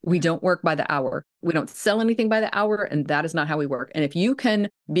We don't work by the hour. We don't sell anything by the hour, and that is not how we work. And if you can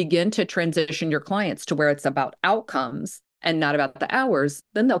begin to transition your clients to where it's about outcomes and not about the hours,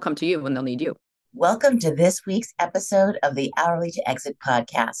 then they'll come to you when they'll need you. Welcome to this week's episode of the Hourly to Exit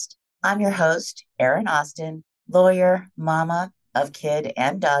podcast. I'm your host, Erin Austin, lawyer, mama of kid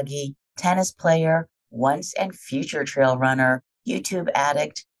and doggy, tennis player, once and future trail runner, YouTube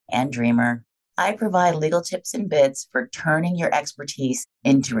addict, and dreamer. I provide legal tips and bits for turning your expertise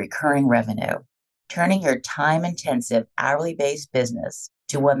into recurring revenue, turning your time-intensive hourly-based business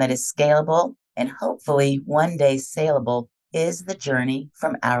to one that is scalable and hopefully one day saleable is the journey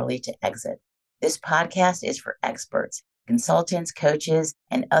from hourly to exit. This podcast is for experts, consultants, coaches,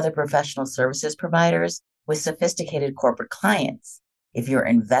 and other professional services providers with sophisticated corporate clients. If you're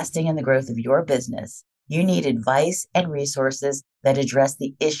investing in the growth of your business, you need advice and resources that address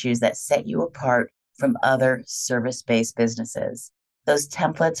the issues that set you apart from other service-based businesses. Those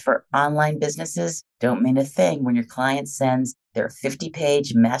templates for online businesses don't mean a thing when your client sends their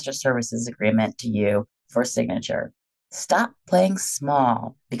 50-page master services agreement to you for signature. Stop playing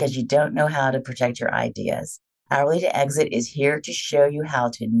small because you don't know how to protect your ideas. Hourly to Exit is here to show you how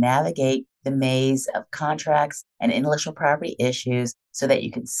to navigate the maze of contracts and intellectual property issues so that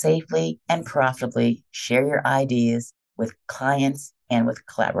you can safely and profitably share your ideas with clients and with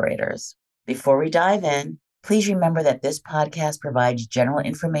collaborators. Before we dive in, please remember that this podcast provides general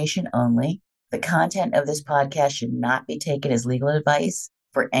information only. The content of this podcast should not be taken as legal advice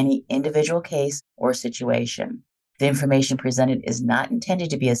for any individual case or situation. The information presented is not intended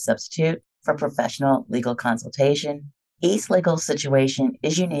to be a substitute for professional legal consultation. Each legal situation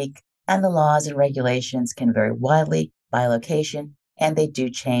is unique, and the laws and regulations can vary widely by location, and they do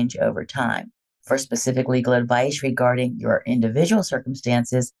change over time. For specific legal advice regarding your individual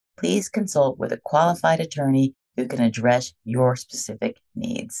circumstances, please consult with a qualified attorney who can address your specific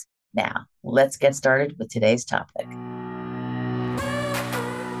needs. Now, let's get started with today's topic.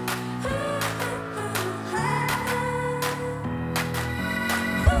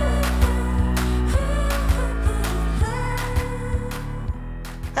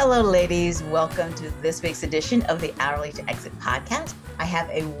 Hello, ladies. Welcome to this week's edition of the Hourly to Exit podcast. I have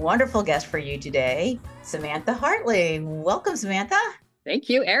a wonderful guest for you today, Samantha Hartley. Welcome, Samantha. Thank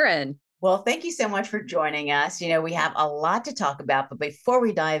you, Erin. Well, thank you so much for joining us. We have a lot to talk about, but before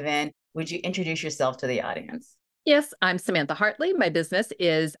we dive in, would you introduce yourself to the audience? Yes, I'm Samantha Hartley. My business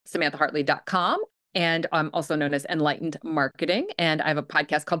is samanthahartley.com, and I'm also known as Enlightened Marketing. And I have a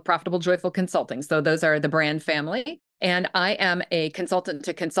podcast called Profitable Joyful Consulting. So those are the brand family. And I am a consultant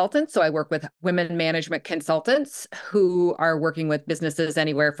to consultants. So I work with women management consultants who are working with businesses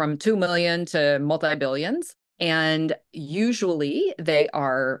anywhere from 2 million to multi-billions. And usually they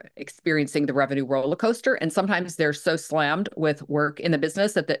are experiencing the revenue roller coaster. And sometimes they're so slammed with work in the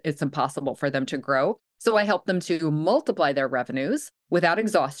business that it's impossible for them to grow. So I help them to multiply their revenues without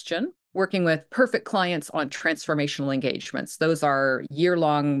exhaustion, working with perfect clients on transformational engagements. Those are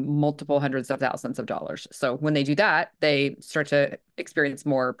year-long, multiple hundreds of thousands of dollars. So when they do that, they start to experience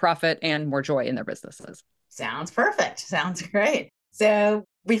more profit and more joy in their businesses. Sounds perfect. Sounds great. So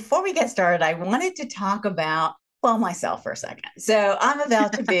before we get started, I wanted to talk about, myself for a second. So I'm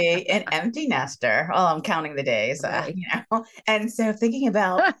about to be an empty nester. Oh, I'm counting the days, Right. And so thinking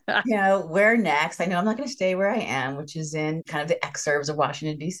about, where next. I know I'm not going to stay where I am, which is in kind of the exurbs of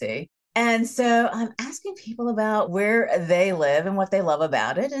Washington, D.C. And so I'm asking people about where they live and what they love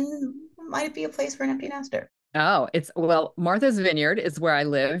about it. And might it be a place for an empty nester? Oh, Martha's Vineyard is where I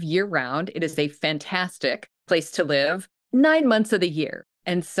live year round. It is a fantastic place to live 9 months of the year.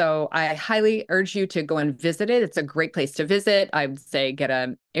 And so I highly urge you to go and visit it. It's a great place to visit. I would say get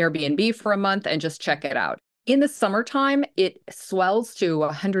an Airbnb for a month and just check it out. In the summertime, it swells to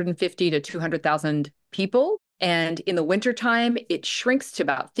 150 to 200,000 people. And in the wintertime, it shrinks to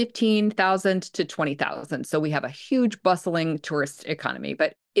about 15,000 to 20,000. So we have a huge bustling tourist economy,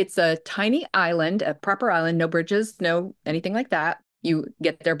 but it's a tiny island, a proper island, no bridges, no anything like that. You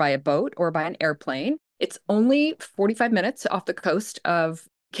get there by a boat or by an airplane. It's only 45 minutes off the coast of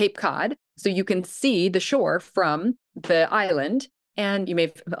Cape Cod. So you can see the shore from the island. And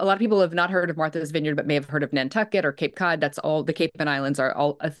a lot of people have not heard of Martha's Vineyard, but may have heard of Nantucket or Cape Cod. That's all, the Cape and Islands are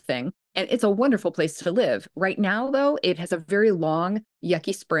all a thing. And it's a wonderful place to live. Right now, though, it has a very long,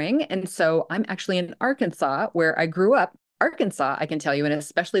 yucky spring. And so I'm actually in Arkansas, where I grew up. Arkansas, I can tell you, and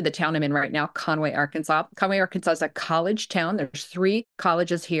especially the town I'm in right now, Conway, Arkansas. Conway, Arkansas is a college town. There's 3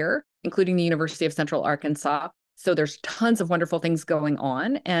 colleges here, including the University of Central Arkansas. So there's tons of wonderful things going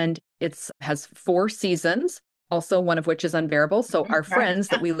on. And it has 4 seasons. also one of which is unbearable. So our friends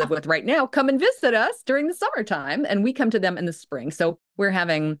that we live with right now come and visit us during the summertime, and we come to them in the spring. So we're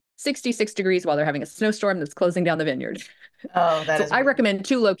having 66 degrees while they're having a snowstorm that's closing down the vineyard. Oh, that So is I weird. recommend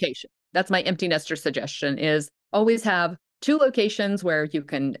two locations. That's my empty nester suggestion is always have two locations where you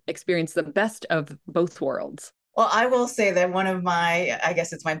can experience the best of both worlds. Well, I will say that one of my, I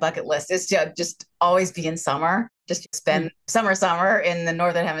guess it's my bucket list, is to just always be in summer, just spend Mm, summer in the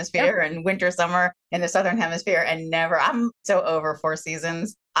northern yeah. hemisphere and winter summer in the southern hemisphere, and never. I'm so over four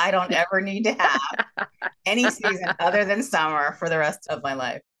seasons. I don't ever need to have any season other than summer for the rest of my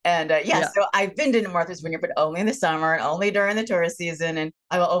life. And yeah, Yeah. so I've been to Martha's Vineyard, but only in the summer and only during the tourist season. And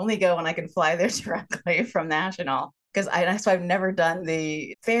I will only go when I can fly there directly from National. Because so I've never done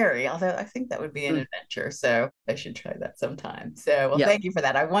the ferry, although I think that would be an Mm, adventure. So I should try that sometime. So, well, yeah. thank you for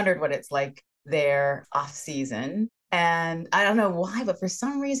that. I wondered what it's like there off season. And I don't know why, but for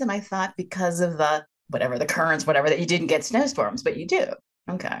some reason I thought because of the whatever the currents, whatever, that you didn't get snowstorms, but you do.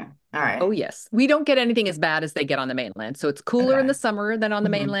 Okay. All right. Oh, yes. We don't get anything as bad as they get on the mainland. So it's cooler in Okay. the summer than on the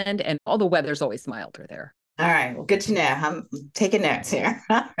Mhm. mainland, and all the weather's always milder there. All right. Well, good to know. I'm taking notes here.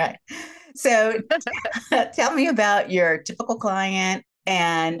 All right. So tell me about your typical client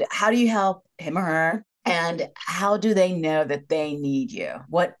and how do you help him or her? And how do they know that they need you?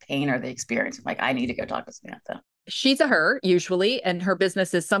 What pain are they experiencing? Like, I need to go talk to Samantha. She's a her usually, and her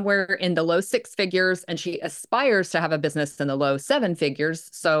business is somewhere in the low six figures, and she aspires to have a business in the low seven figures.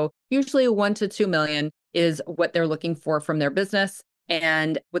 So usually 1 to 2 million is what they're looking for from their business.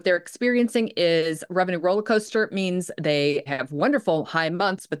 And what they're experiencing is revenue roller coaster. It means they have wonderful high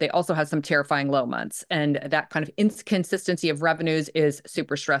months, but they also have some terrifying low months. And that kind of inconsistency of revenues is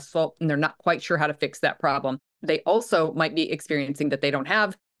super stressful, and they're not quite sure how to fix that problem. They also might be experiencing that they don't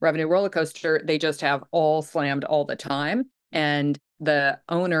have revenue roller coaster. They just have all slammed all the time. And the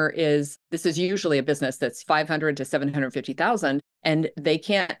owner this is usually a business that's 500 to 750,000, and they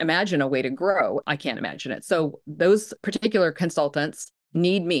can't imagine a way to grow. I can't imagine it. So those particular consultants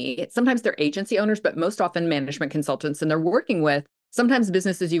need me. Sometimes they're agency owners, but most often management consultants, and they're working with sometimes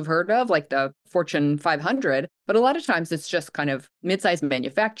businesses you've heard of, like the Fortune 500, but a lot of times it's just kind of mid-sized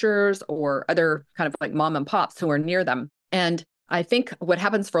manufacturers or other kind of like mom and pops who are near them. And I think what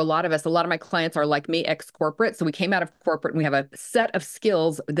happens for a lot of us, a lot of my clients are like me, ex-corporate. So we came out of corporate and we have a set of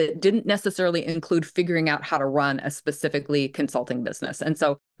skills that didn't necessarily include figuring out how to run a specifically consulting business. And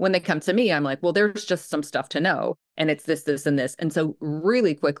so when they come to me, I'm like, well, there's just some stuff to know. And it's this, this, and this. And so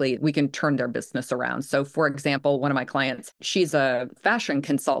really quickly, we can turn their business around. So for example, one of my clients, she's a fashion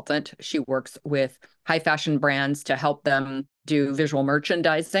consultant. She works with high fashion brands to help them do visual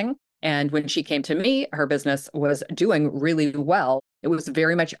merchandising. And when she came to me, her business was doing really well. It was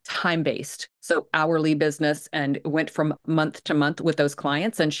very much time based. So hourly business, and went from month to month with those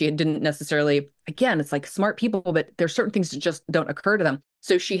clients. And she didn't necessarily, again, it's like smart people, but there's certain things that just don't occur to them.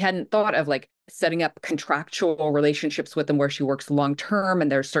 So she hadn't thought of like setting up contractual relationships with them where she works long term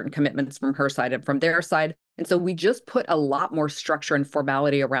and there's certain commitments from her side and from their side. And so we just put a lot more structure and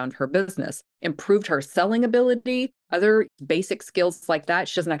formality around her business, improved her selling ability, other basic skills like that.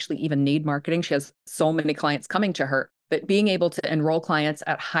 She doesn't actually even need marketing. She has so many clients coming to her, but being able to enroll clients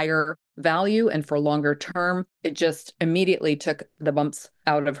at higher value and for longer term, it just immediately took the bumps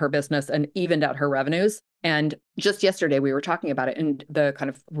out of her business and evened out her revenues. And just yesterday, we were talking about it and the kind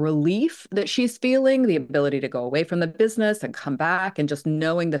of relief that she's feeling, the ability to go away from the business and come back, and just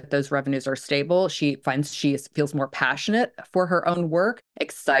knowing that those revenues are stable. She finds she feels more passionate for her own work,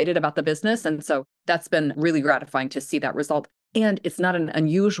 excited about the business. And so that's been really gratifying to see that result. And it's not an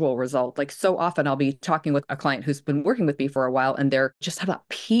unusual result. Like so often I'll be talking with a client who's been working with me for a while, and they're just have that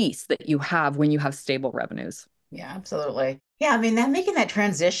peace that you have when you have stable revenues. Yeah, absolutely. Yeah, I mean, that making that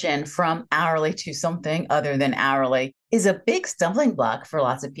transition from hourly to something other than hourly is a big stumbling block for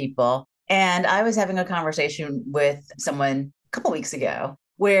lots of people. And I was having a conversation with someone a couple weeks ago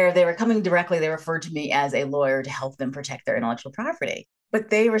where they were coming directly, they referred to me as a lawyer to help them protect their intellectual property, but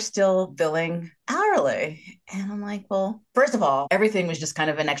they were still billing hourly. And I'm like, well, first of all, everything was just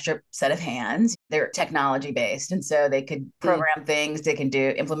kind of an extra set of hands. They're technology based. And so they could Mm, program things, they can do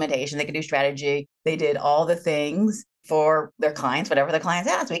implementation, they can do strategy. They did all the things for their clients, whatever the clients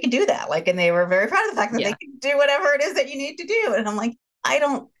asked. We can do that. Like, and they were very proud of the fact that they yeah. can do whatever it is that you need to do. And I'm like, I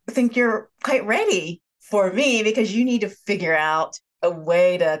don't think you're quite ready for me because you need to figure out a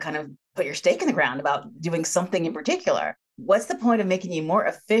way to kind of put your stake in the ground about doing something in particular. What's the point of making you more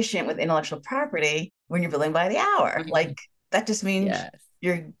efficient with intellectual property when you're billing by the hour? Mhm. Like, that just means Yes.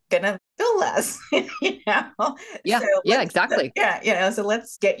 you're gonna bill less, you know. Yeah. So Yeah, exactly. yeah, so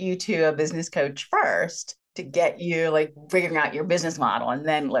let's get you to a business coach first to get you like figuring out your business model. And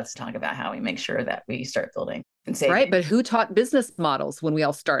then let's talk about how we make sure that we start building and saving. Right. But who taught business models when we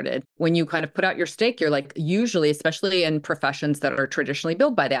all started? When you kind of put out your stake, you're like, usually, especially in professions that are traditionally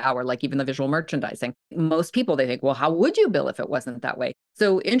billed by the hour, like even the visual merchandising, most people, they think, well, how would you bill if it wasn't that way?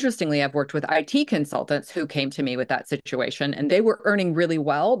 So interestingly, I've worked with IT consultants who came to me with that situation, and they were earning really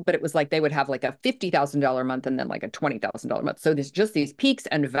well, but it was like they would have like a $50,000 month and then like a $20,000 month. So there's just these peaks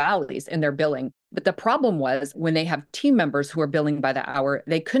and valleys in their billing. But the problem was when they have team members who are billing by the hour,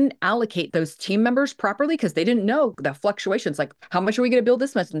 they couldn't allocate those team members properly because they didn't know the fluctuations, like how much are we going to bill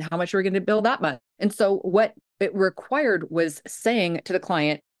this month and how much are we going to bill that month? And so what it required was saying to the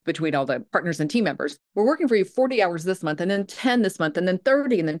client, between all the partners and team members, we're working for you 40 hours this month and then 10 this month and then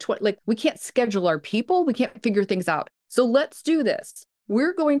 30 and then 20. Like we can't schedule our people. We can't figure things out. So let's do this.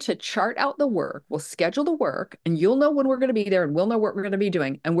 We're going to chart out the work. We'll schedule the work and you'll know when we're going to be there and we'll know what we're going to be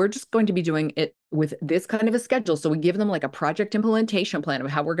doing. And we're just going to be doing it with this kind of a schedule. So we give them like a project implementation plan of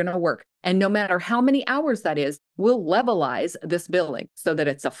how we're going to work. And no matter how many hours that is, we'll levelize this billing so that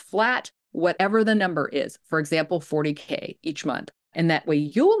it's a flat, whatever the number is. For example, 40K each month. And that way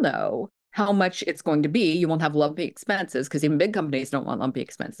you'll know how much it's going to be. You won't have lumpy expenses because even big companies don't want lumpy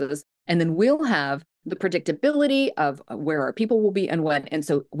expenses. And then we'll have the predictability of where our people will be and when. And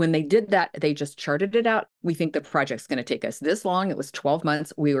so when they did that, they just charted it out. We think the project's going to take us this long. It was 12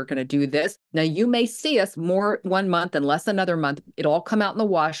 months. We were going to do this. Now you may see us more one month and less another month. It'll all come out in the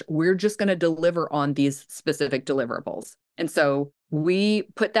wash. We're just going to deliver on these specific deliverables. And so we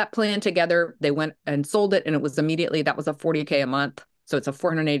put that plan together. They went and sold it. And it was immediately, that was a 40K a month. So it's a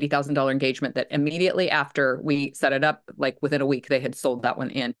 $480,000 engagement that immediately after we set it up, like within a week, they had sold that one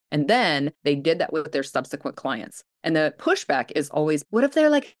in. And then they did that with their subsequent clients. And the pushback is always, what if they're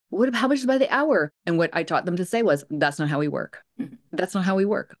like, how much is by the hour? And what I taught them to say was, that's not how we work. That's not how we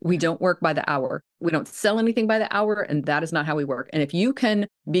work. We don't work by the hour. We don't sell anything by the hour. And that is not how we work. And if you can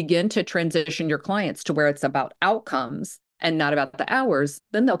begin to transition your clients to where it's about outcomes and not about the hours,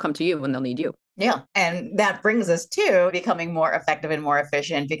 then they'll come to you when they'll need you. Yeah. And that brings us to becoming more effective and more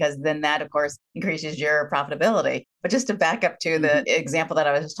efficient, because then that, of course, increases your profitability. But just to back up to the example that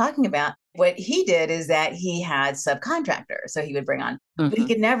I was just talking about, what he did is that he had subcontractors. So he would bring on, but he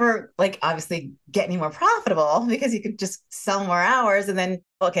could never, like, obviously get any more profitable because he could just sell more hours. And then,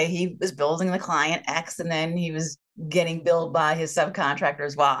 okay, he was billing the client X, and then he was getting billed by his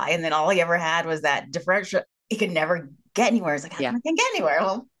subcontractors Y. And then all he ever had was that differential. He could never get anywhere. It's like, how come I can't get anywhere?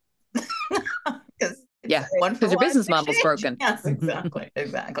 Well, because your business model's broken. Yes, exactly.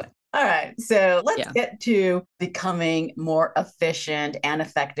 All right. So let's get to becoming more efficient and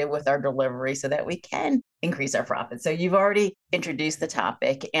effective with our delivery so that we can increase our profits. So you've already introduced the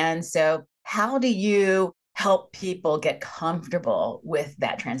topic. And so how do you help people get comfortable with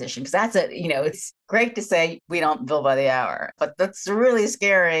that transition? Because it's great to say we don't bill by the hour, but that's really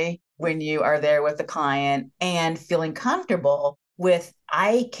scary when you are there with the client and feeling comfortable with,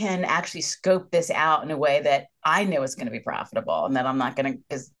 I can actually scope this out in a way that I know it's going to be profitable, and that I'm not going to,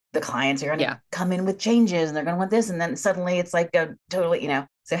 because the clients are going to come in with changes and they're going to want this. And then suddenly it's like a totally,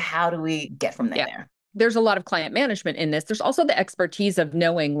 so how do we get from there? There's a lot of client management in this. There's also the expertise of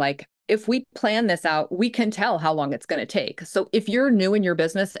knowing, like, if we plan this out, we can tell how long it's going to take. So if you're new in your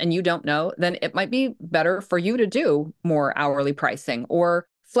business and you don't know, then it might be better for you to do more hourly pricing or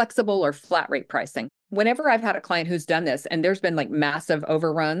flexible or flat rate pricing. Whenever I've had a client who's done this and there's been like massive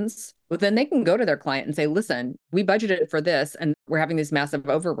overruns, well, then they can go to their client and say, listen, we budgeted for this and we're having these massive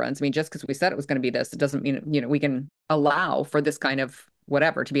overruns. I mean, just because we said it was going to be this, it doesn't mean, we can allow for this kind of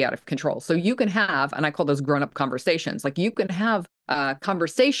whatever to be out of control. So you can have, and I call those grown-up conversations, like you can have a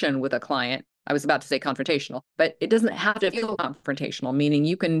conversation with a client. I was about to say confrontational, but it doesn't have to feel confrontational, meaning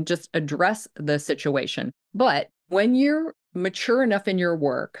you can just address the situation. But when you're mature enough in your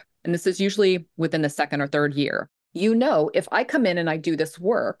work, and this is usually within the second or third year, if I come in and I do this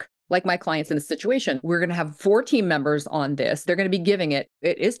work, like my clients in this situation, we're going to have 4 team members on this. They're going to be giving it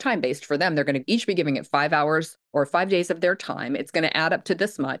is time-based for them. They're going to each be giving it 5 hours or 5 days of their time. It's going to add up to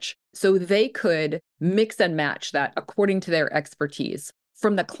this much. So they could mix and match that according to their expertise.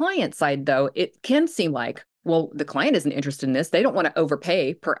 From the client side, though, it can seem like, well, the client isn't interested in this. They don't want to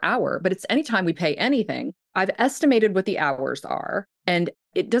overpay per hour, but it's anytime we pay anything, I've estimated what the hours are, and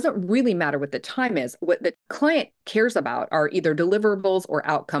it doesn't really matter what the time is. What the client cares about are either deliverables or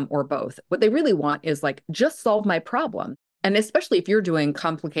outcome or both. What they really want is like, just solve my problem. And especially if you're doing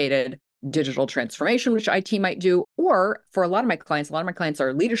complicated digital transformation, which IT might do, or for a lot of my clients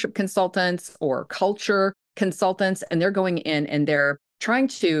are leadership consultants or culture consultants, and they're going in and they're trying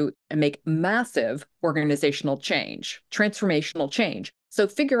to make massive organizational change, transformational change. So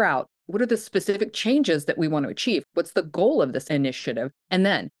figure out what are the specific changes that we want to achieve? What's the goal of this initiative? And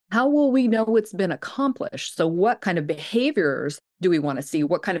then how will we know it's been accomplished? So what kind of behaviors do we want to see?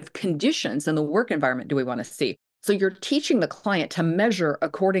 What kind of conditions in the work environment do we want to see? So you're teaching the client to measure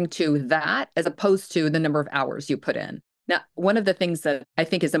according to that, as opposed to the number of hours you put in. Now, one of the things that I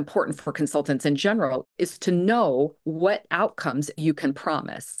think is important for consultants in general is to know what outcomes you can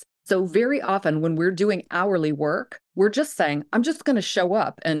promise. So very often when we're doing hourly work, we're just saying, I'm just going to show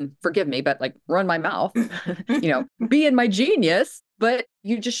up and, forgive me, but like, run my mouth, be in my genius, but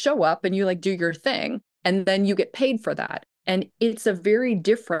you just show up and you like do your thing, and then you get paid for that. And it's a very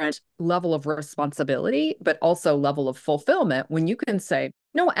different level of responsibility, but also level of fulfillment when you can say,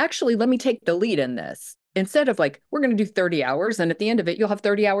 no, actually, let me take the lead in this. Instead of like, we're going to do 30 hours, and at the end of it, you'll have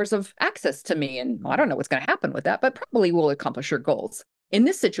 30 hours of access to me. And I don't know what's going to happen with that, but probably will accomplish your goals. In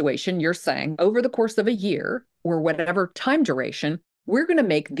this situation, you're saying over the course of a year or whatever time duration, we're going to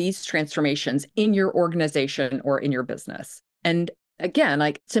make these transformations in your organization or in your business. And again,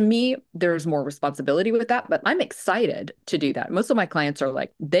 like, to me, there's more responsibility with that, but I'm excited to do that. Most of my clients are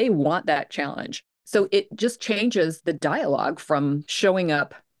like, they want that challenge. So it just changes the dialogue from showing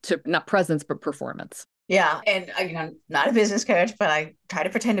up to not presence, but performance. Yeah. And I'm not a business coach, but I try to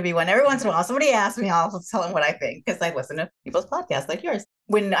pretend to be one. Every once in a while, somebody asks me, I'll tell them what I think, because I listen to people's podcasts like yours.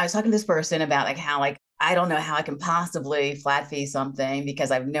 When I was talking to this person about like how, like, I don't know how I can possibly flat fee something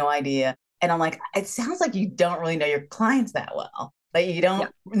because I have no idea. And I'm like, it sounds like you don't really know your clients that well. Like, you don't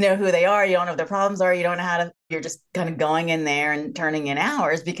know who they are. You don't know what their problems are. You don't know how to, you're just kind of going in there and turning in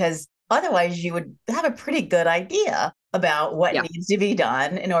hours, because otherwise you would have a pretty good idea about what needs to be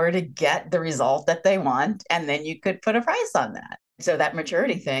done in order to get the result that they want. And then you could put a price on that. So that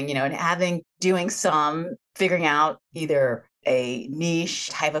maturity thing, and doing some figuring out either a niche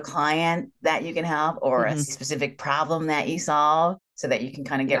type of client that you can help or a specific problem that you solve, so that you can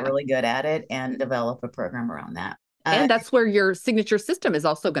kind of get really good at it and develop a program around that. And that's where your signature system is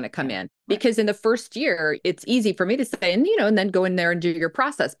also going to come in, because in the first year, it's easy for me to say, and then go in there and do your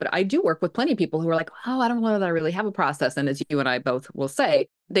process. But I do work with plenty of people who are like, oh, I don't know that I really have a process. And as you and I both will say,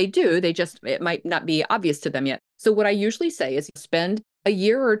 they do. It might not be obvious to them yet. So what I usually say is spend a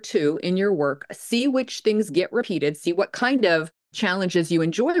year or two in your work, see which things get repeated, see what kind of challenges you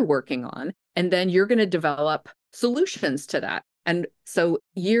enjoy working on, and then you're going to develop solutions to that. And so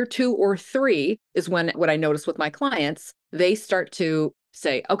year 2 or 3 is when, what I notice with my clients, they start to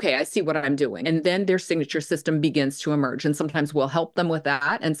say, okay, I see what I'm doing. And then their signature system begins to emerge. And sometimes we'll help them with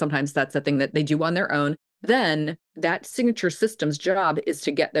that. And sometimes that's a thing that they do on their own. Then that signature system's job is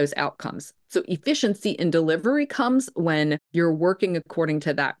to get those outcomes. So efficiency in delivery comes when you're working according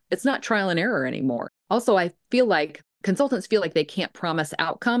to that. It's not trial and error anymore. Also, I feel like consultants feel like they can't promise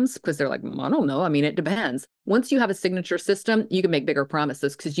outcomes because they're like, I don't know. I mean, it depends. Once you have a signature system, you can make bigger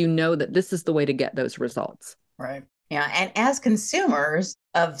promises because you know that this is the way to get those results. Right. Yeah. And as consumers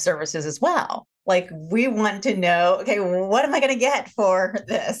of services as well, like, we want to know, okay, what am I going to get for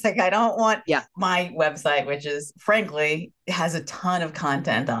this? Like, I don't want my website, which is frankly has a ton of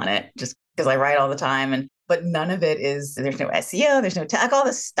content on it just because I write all the time, but none of it is, there's no SEO, there's no tech, all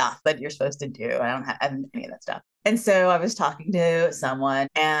the stuff that you're supposed to do. I don't have any of that stuff. And so I was talking to someone,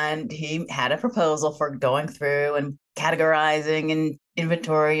 and he had a proposal for going through and categorizing and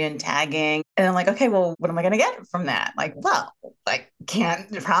inventory and tagging. And I'm like, okay, well, what am I going to get from that? Like, well, I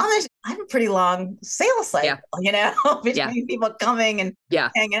can't promise. I have a pretty long sales cycle, between people coming and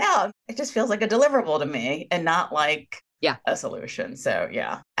hanging out. It just feels like a deliverable to me and not like a solution. So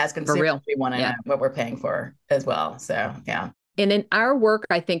as consumers, we want to know what we're paying for as well. So And in our work,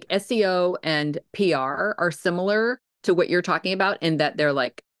 I think SEO and PR are similar to what you're talking about, in that they're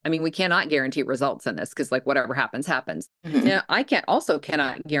like, I mean, we cannot guarantee results in this because, like, whatever happens, happens. Now, I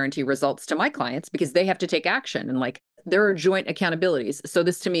cannot guarantee results to my clients because they have to take action, and like, there are joint accountabilities. So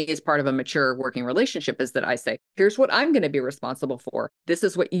this to me is part of a mature working relationship, is that I say, here's what I'm going to be responsible for. This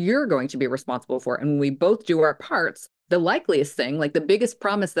is what you're going to be responsible for. And when we both do our parts, the likeliest thing, like the biggest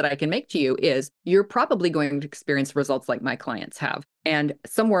promise that I can make to you, is you're probably going to experience results like my clients have. And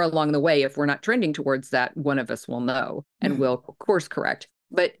somewhere along the way, if we're not trending towards that, one of us will know and will course correct.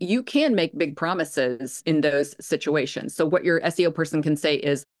 But you can make big promises in those situations. So what your SEO person can say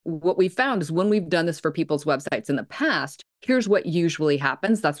is, what we found is when we've done this for people's websites in the past, here's what usually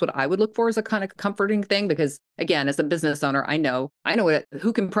happens. That's what I would look for as a kind of comforting thing, because again, as a business owner, I know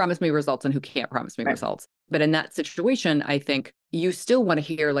who can promise me results and who can't promise me results. But in that situation, I think you still want to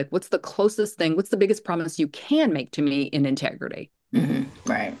hear, like, what's the closest thing? What's the biggest promise you can make to me in integrity?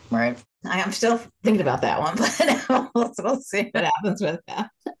 Right. I am still thinking about that one, but we'll see what happens with that.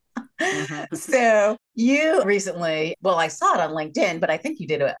 Mhm. So you recently, well, I saw it on LinkedIn, but I think you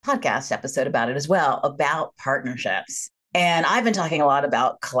did a podcast episode about it as well, about partnerships. And I've been talking a lot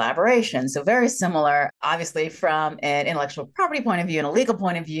about collaboration. So, very similar, obviously, from an intellectual property point of view and a legal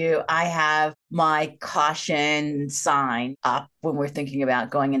point of view. I have my caution sign up when we're thinking about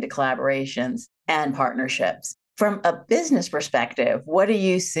going into collaborations and partnerships. From a business perspective, what are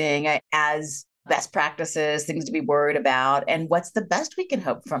you seeing as best practices, things to be worried about, and what's the best we can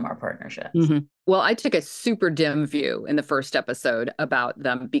hope from our partnerships? Well, I took a super dim view in the first episode about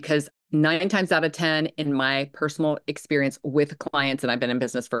them because 9 times out of 10, in my personal experience with clients, and I've been in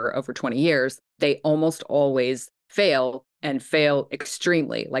business for over 20 years, they almost always fail and fail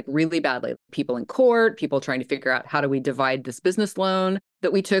extremely, like really badly. People in court, people trying to figure out how do we divide this business loan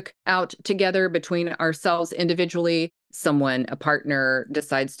that we took out together between ourselves individually. Someone, a partner,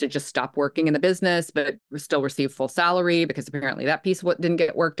 decides to just stop working in the business, but still receive full salary because apparently that piece didn't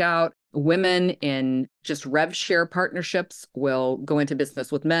get worked out. Women in just rev share partnerships will go into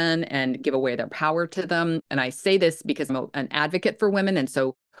business with men and give away their power to them. And I say this because I'm an advocate for women. And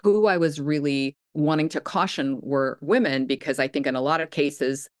so who I was really wanting to caution were women, because I think in a lot of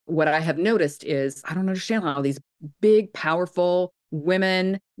cases, what I have noticed is I don't understand how these big, powerful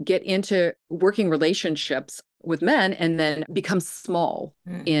women get into working relationships with men and then become small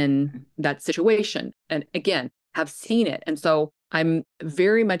in that situation. And again, have seen it. And so I'm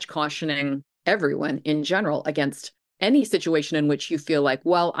very much cautioning everyone in general against any situation in which you feel like,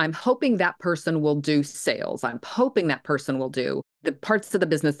 well, I'm hoping that person will do sales. I'm hoping that person will do the parts of the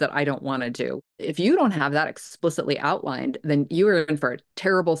business that I don't want to do. If you don't have that explicitly outlined, then you are in for a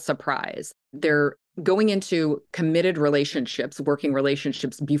terrible surprise. They're going into committed relationships, working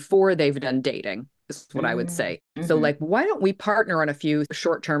relationships before they've done dating, is what I would say. So like, why don't we partner on a few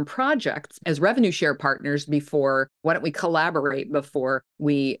short-term projects as revenue share partners before, why don't we collaborate before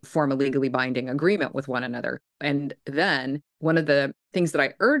we form a legally binding agreement with one another? And then one of the things that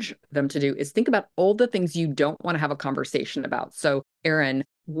I urge them to do is think about all the things you don't want to have a conversation about. So Erin,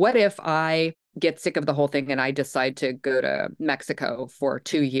 what if I get sick of the whole thing and I decide to go to Mexico for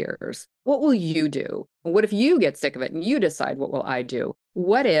 2 years? What will you do? What if you get sick of it and you decide, what will I do?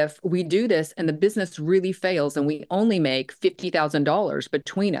 What if we do this and the business really fails and we only make $50,000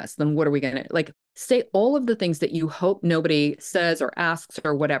 between us? Then what are we going to like say all of the things that you hope nobody says or asks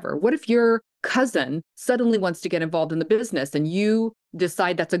or whatever? What if your cousin suddenly wants to get involved in the business and you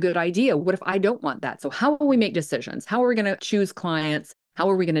decide that's a good idea? What if I don't want that? So how will we make decisions? How are we going to choose clients? How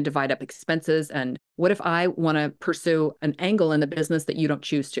are we going to divide up expenses? And what if I want to pursue an angle in the business that you don't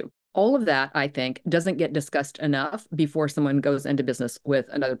choose to? All of that, I think, doesn't get discussed enough before someone goes into business with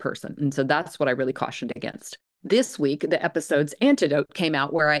another person. And so that's what I really cautioned against. This week, the episode's antidote came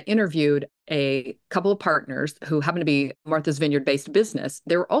out where I interviewed a couple of partners who happen to be Martha's Vineyard-based business.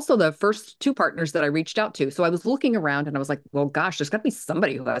 They were also the first two partners that I reached out to. So I was looking around and I was like, well, gosh, there's got to be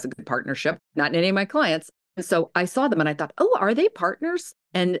somebody who has a good partnership, not any of my clients. And so I saw them and I thought, oh, are they partners?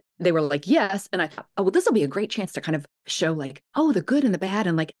 And they were like, yes. And I thought, oh, well, this will be a great chance to kind of show like, oh, the good and the bad.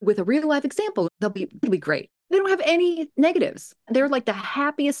 And like with a real life example, it'll be great. They don't have any negatives. They're like the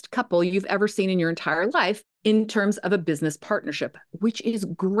happiest couple you've ever seen in your entire life in terms of a business partnership, which is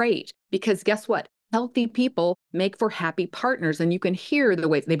great because guess what? Healthy people make for happy partners. And you can hear the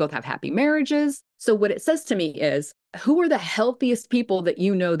way they both have happy marriages. So what it says to me is, who are the healthiest people that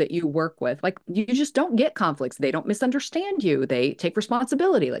you know that you work with? Like, you just don't get conflicts. They don't misunderstand you. They take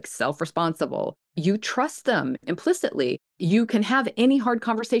responsibility, like self-responsible. You trust them implicitly. You can have any hard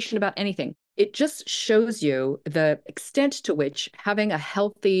conversation about anything. It just shows you the extent to which having a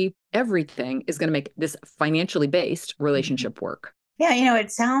healthy everything is going to make this financially based relationship work. Yeah,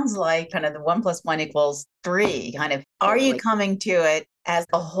 it sounds like kind of the 1 + 1 = 3 kind of. Are you Totally. coming to it as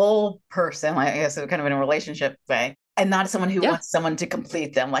a whole person, I guess, kind of in a relationship way, and not someone who Yeah, wants someone to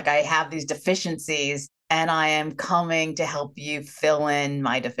complete them? Like, I have these deficiencies and I am coming to help you fill in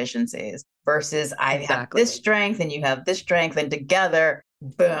my deficiencies versus I have exactly. this strength and you have this strength and together,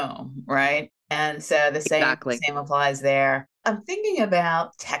 boom, right? And so the same Exactly. same applies there. I'm thinking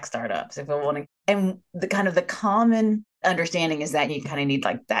about tech startups if we're wanting, and the kind of the common understanding is that you kind of need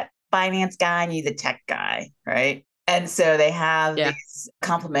like that finance guy and you the tech guy, right? And so they have Yeah. these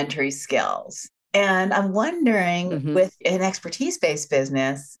complementary skills. And I'm wondering, Hmm. with an expertise based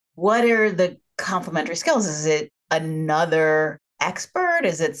business, what are the complementary skills? Is it another expert?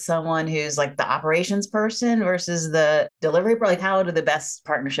 Is it someone who's like the operations person versus the delivery? Like, how do the best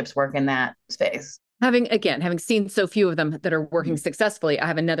partnerships work in that space? Having seen so few of them that are working successfully, I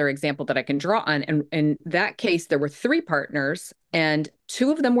have another example that I can draw on. And in that case, there were three partners, and two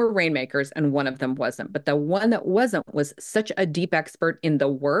of them were rainmakers, and one of them wasn't. But the one that wasn't was such a deep expert in the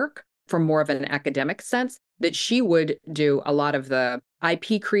work from more of an academic sense, that she would do a lot of the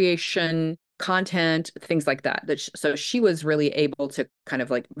IP creation, content, things like that. So she was really able to kind of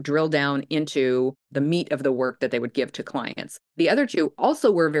like drill down into the meat of the work that they would give to clients. The other two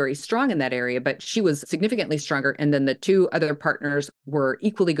also were very strong in that area, but she was significantly stronger. And then the two other partners were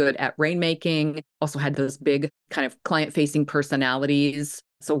equally good at rainmaking, also had those big kind of client-facing personalities.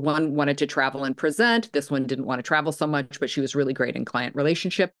 So one wanted to travel and present. This one didn't want to travel so much, but she was really great in client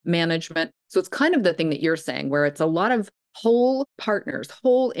relationship management. So it's kind of the thing that you're saying, where it's a lot of whole partners,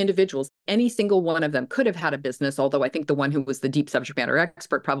 whole individuals. Any single one of them could have had a business, although I think the one who was the deep subject matter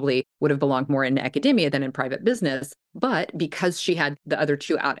expert probably would have belonged more in academia than in private business. But because she had the other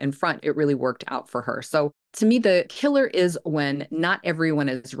two out in front, it really worked out for her. So to me, the killer is when not everyone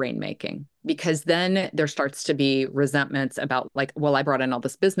is rainmaking, because then there starts to be resentments about like, well, I brought in all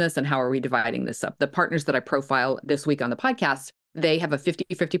this business and how are we dividing this up? The partners that I profile this week on the podcast, they have a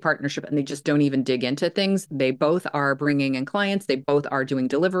 50-50 partnership and they just don't even dig into things. They both are bringing in clients. They both are doing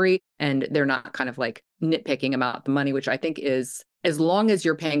delivery, and they're not kind of like nitpicking about the money, which I think is, as long as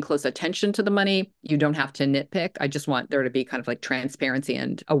you're paying close attention to the money, you don't have to nitpick. I just want there to be kind of like transparency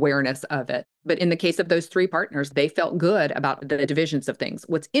and awareness of it. But in the case of those three partners, they felt good about the divisions of things.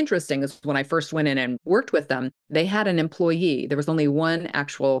 What's interesting is when I first went in and worked with them, they had an employee. There was only one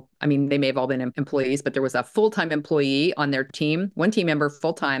actual, I mean, they may have all been employees, but there was a full-time employee on their team, one team member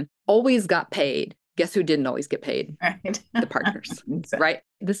full-time, always got paid. Guess who didn't always get paid? Right. The partners, right?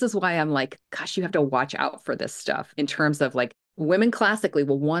 This is why I'm like, gosh, you have to watch out for this stuff in terms of like, women classically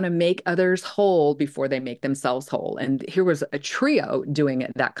will want to make others whole before they make themselves whole. And here was a trio doing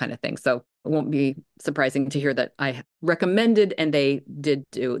that kind of thing. So it won't be surprising to hear that I recommended and they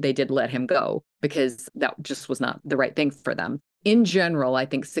did let him go, because that just was not the right thing for them. In general, I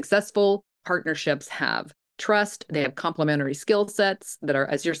think successful partnerships have trust. They have complementary skill sets that are,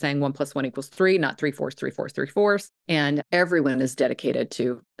 as you're saying, 1 + 1 = 3, not 3/4, 3/4, 3/4. And everyone is dedicated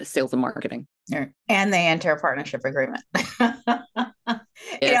to sales and marketing. And they enter a partnership agreement.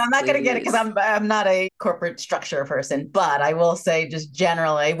 Yes, I'm not going to get it because I'm not a corporate structure person, but I will say just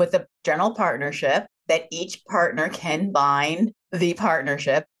generally with a general partnership that each partner can bind the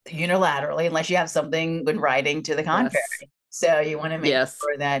partnership unilaterally unless you have something in writing to the contrary. Yes. So you want to make Yes.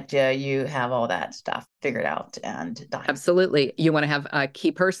 sure that you have all that stuff figured out and documented. Absolutely. You want to have a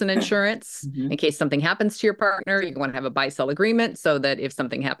key person insurance in case something happens to your partner. You want to have a buy-sell agreement so that if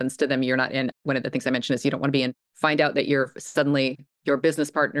something happens to them, you're not in. One of the things I mentioned is you don't want to be in, find out that you're suddenly your business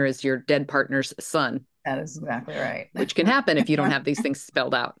partner is your dead partner's son. That is exactly right. Which can happen if you don't have these things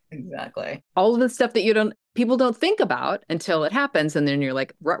spelled out. Exactly. All of the stuff that people don't think about until it happens. And then you're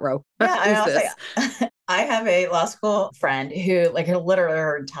like, ruh-roh. Yeah, I have a law school friend who, like, literally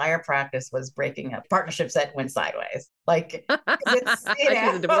her entire practice was breaking up partnerships that went sideways. Like, it's,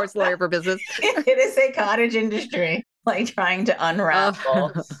 she's a divorce lawyer for business. It is a cottage industry, like trying to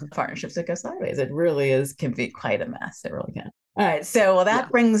unravel partnerships that go sideways. It really can be quite a mess. It really can. All right. So, that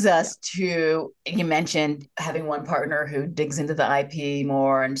brings us to, you mentioned having one partner who digs into the IP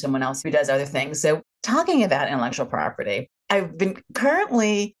more and someone else who does other things. So, talking about intellectual property, I've been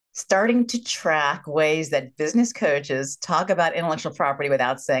currently starting to track ways that business coaches talk about intellectual property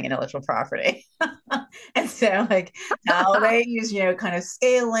without saying intellectual property. And so like how they use, kind of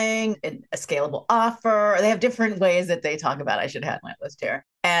scaling and a scalable offer. They have different ways that they talk about it. I should have my list here.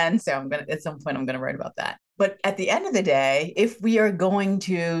 And so at some point, I'm going to write about that. But at the end of the day, if we are going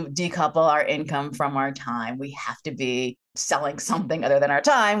to decouple our income from our time, we have to be selling something other than our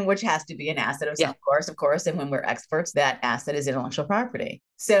time, which has to be an asset of some of course. And when we're experts, that asset is intellectual property.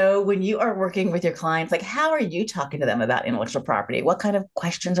 So when you are working with your clients, like how are you talking to them about intellectual property? What kind of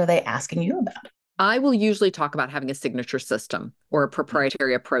questions are they asking you about? I will usually talk about having a signature system or a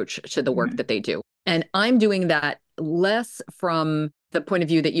proprietary approach to the work that they do. And I'm doing that less from the point of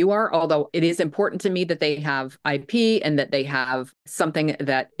view that you are, although it is important to me that they have IP and that they have something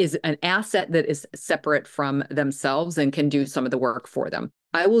that is an asset that is separate from themselves and can do some of the work for them.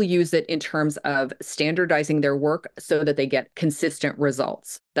 I will use it in terms of standardizing their work so that they get consistent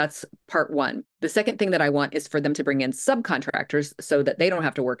results. That's part one. The second thing that I want is for them to bring in subcontractors so that they don't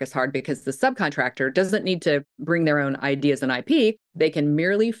have to work as hard, because the subcontractor doesn't need to bring their own ideas and IP. They can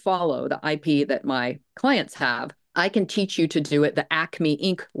merely follow the IP that my clients have. I can teach you to do it the Acme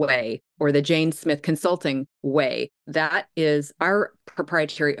Inc. way or the Jane Smith Consulting way. That is our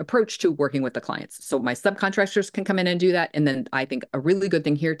proprietary approach to working with the clients. So my subcontractors can come in and do that. And then I think a really good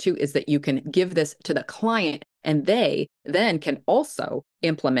thing here too is that you can give this to the client and they then can also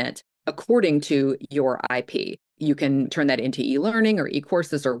implement according to your IP. You can turn that into e-learning or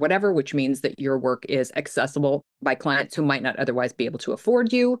e-courses or whatever, which means that your work is accessible by clients who might not otherwise be able to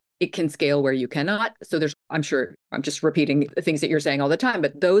afford you. It can scale where you cannot. So I'm sure I'm just repeating the things that you're saying all the time,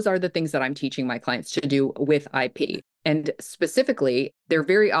 but those are the things that I'm teaching my clients to do with IP. And specifically, they're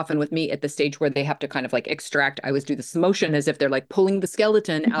very often with me at the stage where they have to kind of like extract. I always do this motion as if they're like pulling the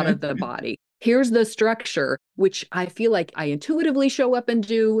skeleton out of the body. Here's the structure, which I feel like I intuitively show up and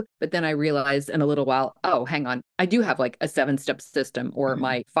do, but then I realize in a little while, oh, hang on, I do have like a 7-step system or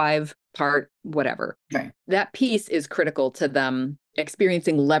my 5-part whatever. Right. That piece is critical to them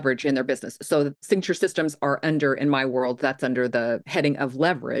experiencing leverage in their business. So signature systems are under, in my world, that's under the heading of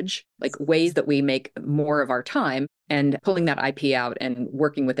leverage, like ways that we make more of our time, and pulling that IP out and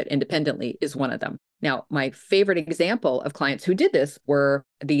working with it independently is one of them. Now, my favorite example of clients who did this were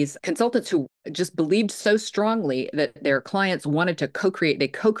these consultants who just believed so strongly that their clients wanted to co-create. They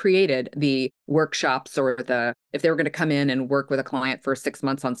co-created the workshops or if they were going to come in and work with a client for 6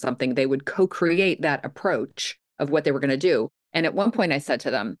 months on something, they would co-create that approach of what they were going to do. And at one point I said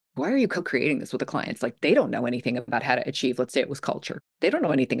to them, why are you co-creating this with the clients? Like, they don't know anything about how to achieve, let's say it was culture. They don't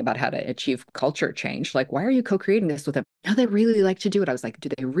know anything about how to achieve culture change. Like, why are you co-creating this with them? No, they really like to do it. I was like, do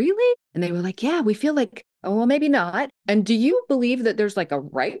they really? And they were like, yeah, we feel like, oh, well, maybe not. And do you believe that there's like a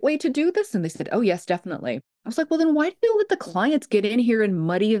right way to do this? And they said, oh, yes, definitely. I was like, well, then why do you let the clients get in here and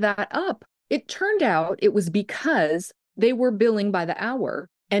muddy that up? It turned out it was because they were billing by the hour.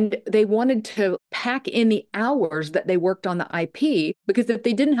 And they wanted to pack in the hours that they worked on the IP, because if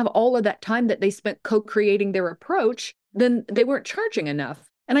they didn't have all of that time that they spent co-creating their approach, then they weren't charging enough.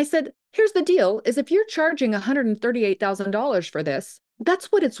 And I said, here's the deal, is if you're charging $138,000 for this,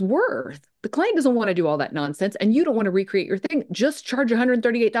 that's what it's worth. The client doesn't want to do all that nonsense, and you don't want to recreate your thing. Just charge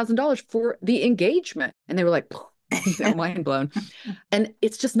 $138,000 for the engagement. And they were like, mind blown. And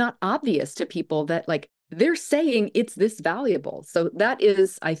it's just not obvious to people that like, they're saying it's this valuable. So that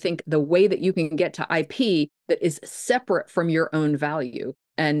is, I think, the way that you can get to IP that is separate from your own value.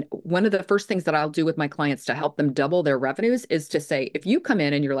 And one of the first things that I'll do with my clients to help them double their revenues is to say, if you come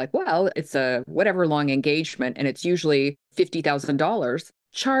in and you're like, well, it's a whatever long engagement and it's usually $50,000,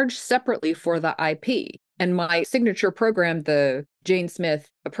 charge separately for the IP. And my signature program, the Jane Smith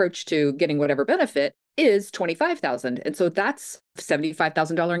approach to getting whatever benefit, is $25,000. And so that's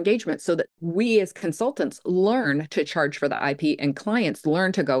 $75,000 engagement, so that we as consultants learn to charge for the IP and clients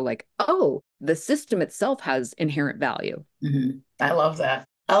learn to go like, oh, the system itself has inherent value. Mm-hmm. I love that.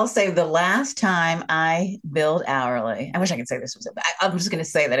 I'll say the last time I billed hourly, I wish I could say this was it. I'm just going to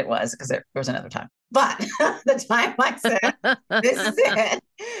say that it was, because there was another time. But the time I said, this is it,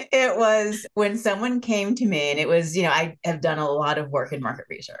 it was when someone came to me, and it was, I have done a lot of work in market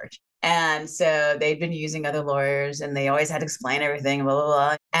research. And so they'd been using other lawyers and they always had to explain everything, blah, blah,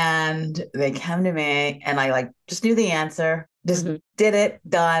 blah. And they come to me and I just knew the answer, just did it,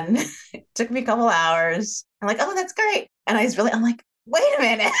 done. It took me a couple hours. I'm like, oh, that's great. And I'm like, wait a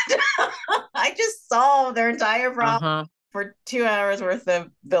minute. I just solved their entire problem for 2 hours worth of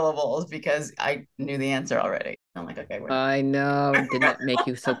billables because I knew the answer already. I'm like, okay. I know. Didn't it make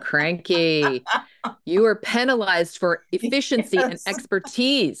you so cranky? You were penalized for efficiency and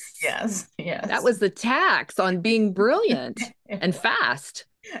expertise. Yes. That was the tax on being brilliant and fast.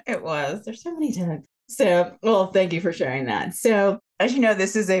 It was. There's so many times. So, well, thank you for sharing that. So, as you know,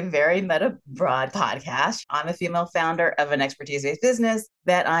 this is a very meta broad podcast. I'm a female founder of an expertise-based business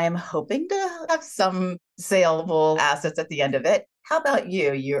that I am hoping to have some saleable assets at the end of it. How about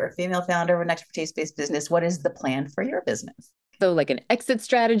you? You're a female founder of an expertise-based business. What is the plan for your business? So like an exit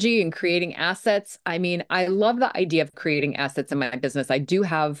strategy and creating assets. I mean, I love the idea of creating assets in my business.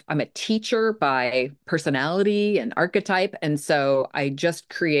 I'm a teacher by personality and archetype. And so I just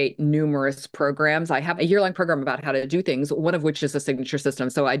create numerous programs. I have a year-long program about how to do things, one of which is a signature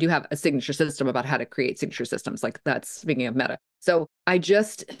system. So I do have a signature system about how to create signature systems. Like, that's speaking of meta. So I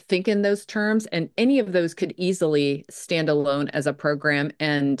just think in those terms, and any of those could easily stand alone as a program.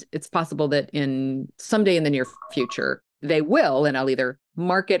 And it's possible that someday in the near future, they will, and I'll either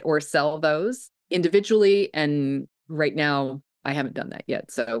market or sell those individually. And right now, I haven't done that yet.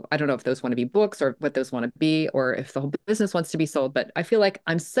 So I don't know if those want to be books or what those want to be, or if the whole business wants to be sold. But I feel like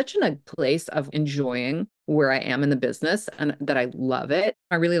I'm such in a place of enjoying where I am in the business and that I love it.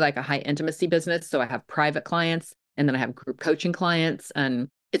 I really like a high intimacy business. So I have private clients and then I have group coaching clients. And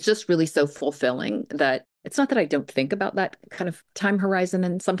it's just really so fulfilling that it's not that I don't think about that kind of time horizon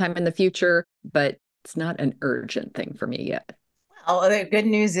and sometime in the future, but it's not an urgent thing for me yet. Well, the good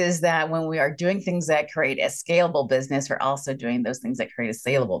news is that when we are doing things that create a scalable business, we're also doing those things that create a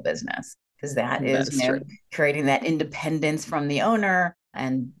saleable business, because that is true. Creating that independence from the owner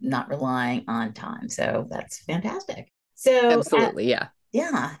and not relying on time. So that's fantastic. So, Absolutely. Yeah.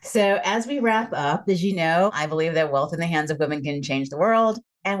 yeah. So as we wrap up, as you know, I believe that wealth in the hands of women can change the world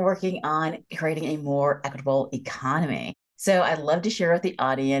and working on creating a more equitable economy. So I'd love to share with the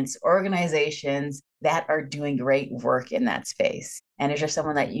audience organizations that are doing great work in that space. And is there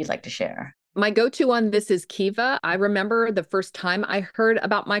someone that you'd like to share? My go-to on this is Kiva. I remember the first time I heard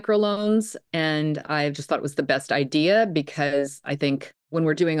about microloans, and I just thought it was the best idea because I think when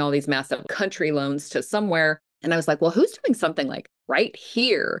we're doing all these massive country loans to somewhere, and I was like, well, who's doing something like right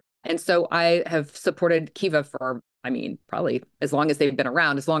here? And so I have supported Kiva for, I mean, probably as long as they've been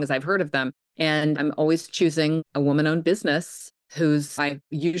around, as long as I've heard of them. And I'm always choosing a woman-owned business whose I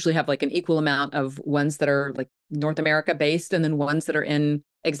usually have like an equal amount of ones that are like North America based and then ones that are in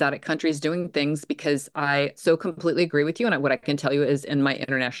exotic countries doing things, because I so completely agree with you. And what I can tell you is in my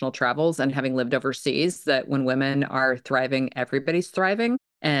international travels and having lived overseas, that when women are thriving, everybody's thriving.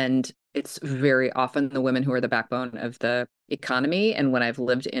 And it's very often the women who are the backbone of the economy. And when I've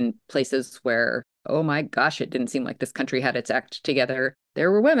lived in places where, oh my gosh, it didn't seem like this country had its act together,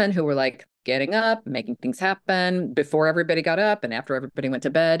 there were women who were like getting up, making things happen before everybody got up and after everybody went to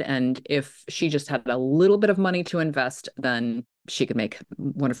bed. And if she just had a little bit of money to invest, then she could make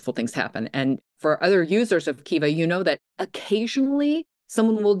wonderful things happen. And for other users of Kiva, you know that occasionally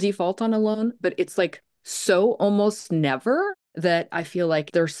someone will default on a loan, but it's like so almost never that I feel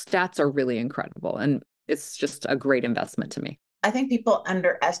like their stats are really incredible. And it's just a great investment to me. I think people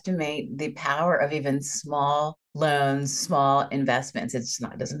underestimate the power of even small loans, small investments. It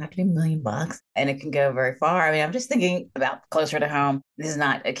doesn't have to be $1,000,000 and it can go very far. I mean, I'm just thinking about closer to home. This is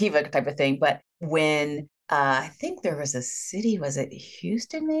not a Kiva type of thing, but when I think there was a city, was it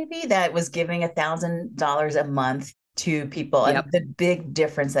Houston maybe, that was giving $1,000 a month to people, and Yep. the big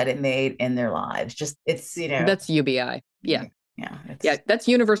difference that it made in their lives. Just it's, That's UBI. Yeah. Yeah, that's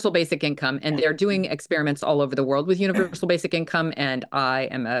universal basic income. And they're doing experiments all over the world with universal basic income. And I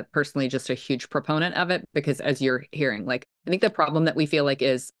am personally just a huge proponent of it because, as you're hearing, like, I think the problem that we feel like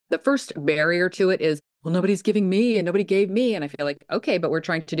is the first barrier to it is, well, nobody's giving me and nobody gave me. And I feel like, okay, but we're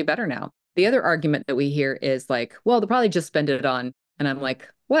trying to do better now. The other argument that we hear is like, well, they'll probably just spend it on. And I'm like,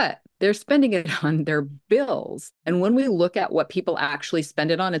 what? They're spending it on their bills. And when we look at what people actually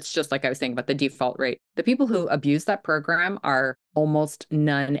spend it on, it's just like I was saying about the default rate. The people who abuse that program are almost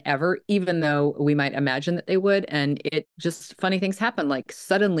none ever, even though we might imagine that they would. And it just funny things happen. Like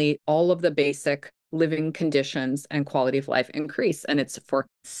suddenly all of the basic living conditions and quality of life increase. And it's for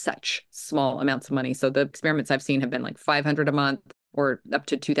such small amounts of money. So the experiments I've seen have been like $500 a month or up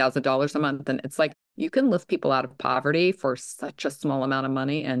to $2,000 a month. And it's like, you can lift people out of poverty for such a small amount of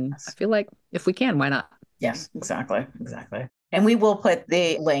money. And I feel like if we can, why not? Yes, exactly. Exactly. And we will put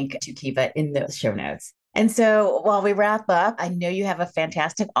the link to Kiva in the show notes. And so while we wrap up, I know you have a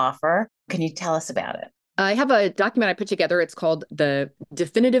fantastic offer. Can you tell us about it? I have a document I put together. It's called The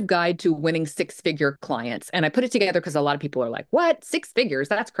Definitive Guide to Winning Six-Figure Clients. And I put it together because a lot of people are like, what? 6 figures?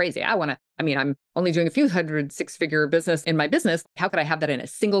 That's crazy. I'm only doing a few hundred six-figure business in my business. How could I have that in a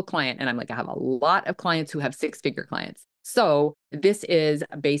single client? And I'm like, I have a lot of clients who have six-figure clients. So this is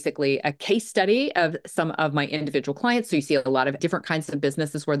basically a case study of some of my individual clients. So you see a lot of different kinds of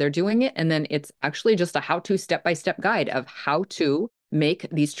businesses where they're doing it. And then it's actually just a how-to step-by-step guide of how to make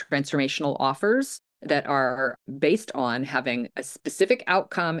these transformational offers that are based on having a specific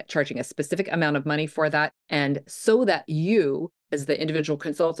outcome, charging a specific amount of money for that. And so that you, as the individual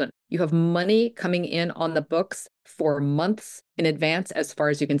consultant, you have money coming in on the books for months in advance, as far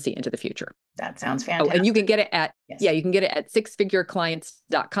as you can see into the future. That sounds fantastic. Oh, and you can get it at, yes. Yeah, you can get it at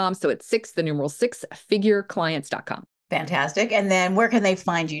sixfigureclients.com. So it's sixfigureclients.com. Fantastic. And then where can they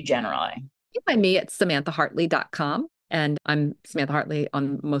find you generally? You can find me at samanthahartley.com. And I'm Samantha Hartley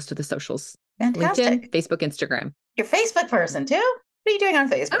on most of the socials. Fantastic. LinkedIn, Facebook, Instagram. You're a Facebook person too? What are you doing on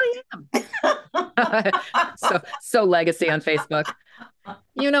Facebook? Oh, yeah. so legacy on Facebook.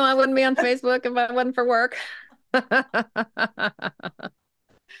 I wouldn't be on Facebook if it wasn't for work.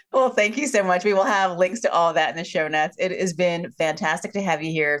 Well, thank you so much. We will have links to all of that in the show notes. It has been fantastic to have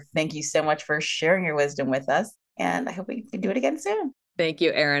you here. Thank you so much for sharing your wisdom with us. And I hope we can do it again soon. Thank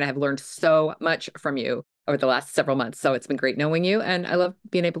you, Erin. I have learned so much from you over the last several months. So it's been great knowing you. And I love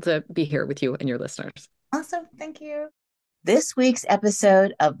being able to be here with you and your listeners. Awesome. Thank you. This week's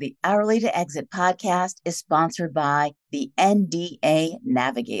episode of the Hourly to Exit podcast is sponsored by the NDA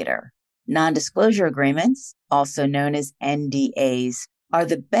Navigator. Non-disclosure agreements, also known as NDAs, are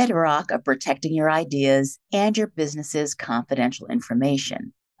the bedrock of protecting your ideas and your business's confidential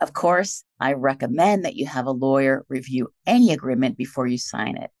information. Of course, I recommend that you have a lawyer review any agreement before you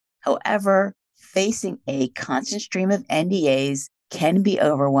sign it. However, facing a constant stream of NDAs can be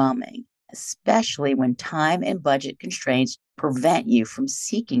overwhelming, especially when time and budget constraints prevent you from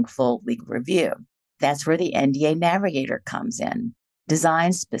seeking full legal review. That's where the NDA Navigator comes in.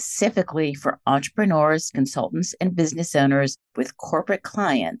 Designed specifically for entrepreneurs, consultants, and business owners with corporate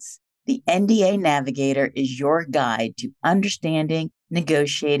clients, the NDA Navigator is your guide to understanding,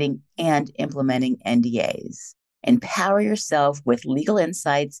 negotiating, and implementing NDAs. Empower yourself with legal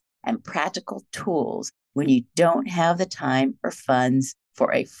insights and practical tools when you don't have the time or funds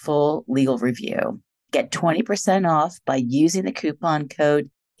for a full legal review. Get 20% off by using the coupon code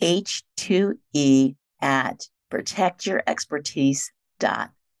H2E at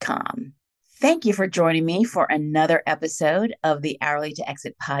protectyourexpertise.com. Thank you for joining me for another episode of the Hourly to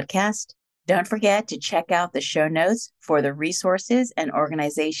Exit podcast. Don't forget to check out the show notes for the resources and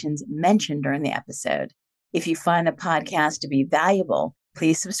organizations mentioned during the episode. If you find the podcast to be valuable,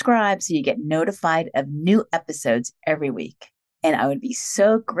 please subscribe so you get notified of new episodes every week. And I would be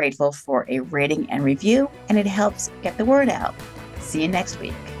so grateful for a rating and review, and it helps get the word out. See you next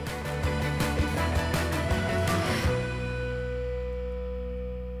week.